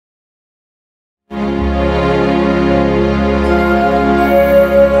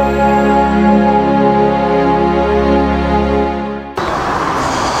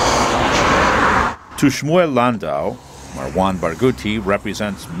To Shmuel Landau, Marwan Barghouti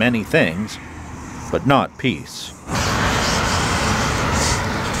represents many things, but not peace.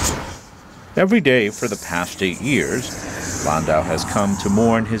 Every day for the past 8 years, Landau has come to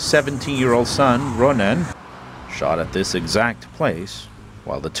mourn his 17-year-old son, Ronen, shot at this exact place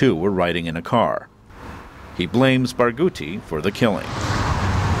while the two were riding in a car. He blames Barghouti for the killing.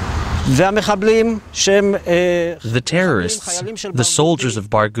 The terrorists, the soldiers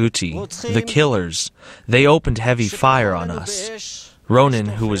of Barghouti, the killers, they opened heavy fire on us.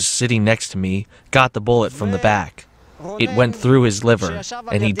 Ronen, who was sitting next to me, got the bullet from the back. It went through his liver,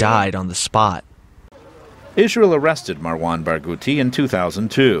 and he died on the spot. Israel arrested Marwan Barghouti in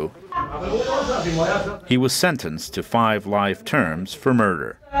 2002. He was sentenced to 5 life terms for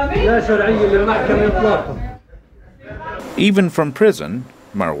murder. Even from prison,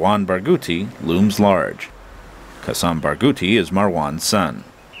 Marwan Barghouti looms large. Qassam Barghouti is Marwan's son.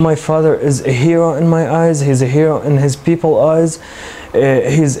 My father is a hero in my eyes. He's a hero in his people's eyes.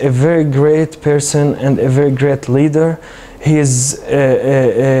 He's a very great person and a very great leader. He has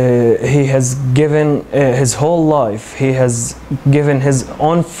given his whole life. He has given his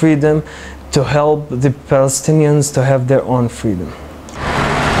own freedom to help the Palestinians to have their own freedom.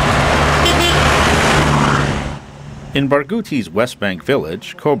 In Barghouti's West Bank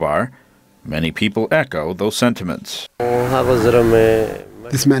village, Khobar, many people echo those sentiments.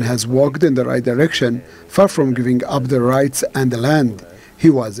 This man has walked in the right direction, far from giving up the rights and the land. He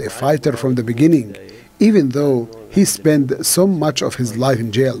was a fighter from the beginning, even though he spent so much of his life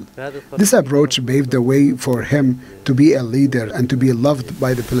in jail. This approach paved the way for him to be a leader and to be loved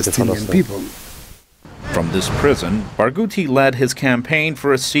by the Palestinian people. From this prison, Barghouti led his campaign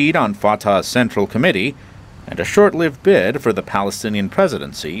for a seat on Fatah's Central Committee and a short-lived bid for the Palestinian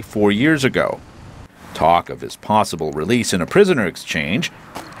presidency 4 years ago. Talk of his possible release in a prisoner exchange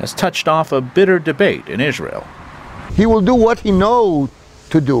has touched off a bitter debate in Israel. He will do what he knows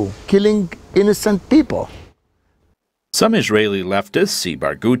to do, killing innocent people. Some Israeli leftists see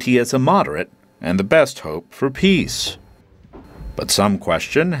Barghouti as a moderate and the best hope for peace. But some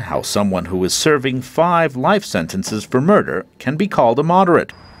question how someone who is serving 5 life sentences for murder can be called a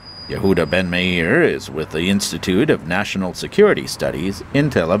moderate. Yehuda Ben Meir is with the Institute of National Security Studies in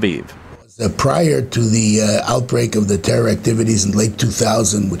Tel Aviv. Prior to the outbreak of the terror activities in late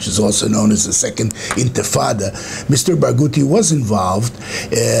 2000, which is also known as the Second Intifada, Mr. Barghouti was involved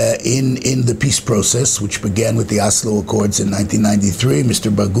in the peace process, which began with the Oslo Accords in 1993.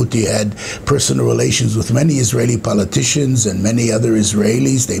 Mr. Barghouti had personal relations with many Israeli politicians and many other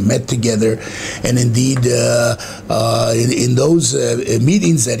Israelis. They met together, and indeed, in those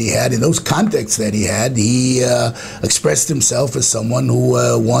meetings that he had, in those contexts that he had, he expressed himself as someone who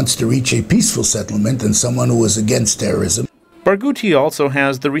wants to reach a peaceful settlement and someone who was against terrorism. Barghouti also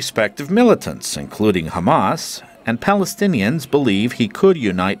has the respect of militants, including Hamas, and Palestinians believe he could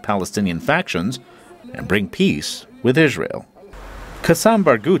unite Palestinian factions and bring peace with Israel. Qassam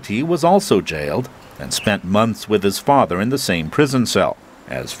Barghouti was also jailed and spent months with his father in the same prison cell.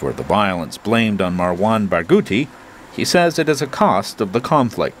 As for the violence blamed on Marwan Barghouti, he says it is a cost of the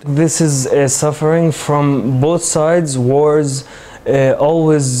conflict. This is a suffering from both sides. Wars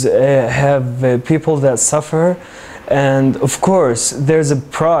always have people that suffer, and of course there's a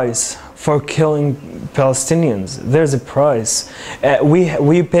price for killing Palestinians. There's a price.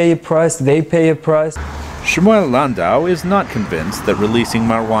 We pay a price, they pay a price. Shmuel Landau is not convinced that releasing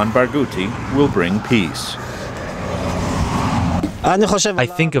Marwan Barghouti will bring peace. I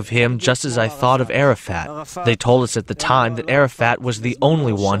think of him just as I thought of Arafat. They told us at the time that Arafat was the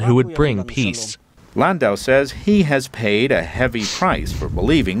only one who would bring peace. Landau says he has paid a heavy price for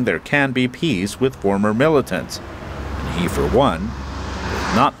believing there can be peace with former militants. And he, for one,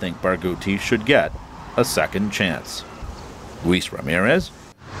 does not think Barghouti should get a second chance. Luis Ramirez,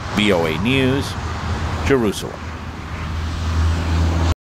 VOA News, Jerusalem.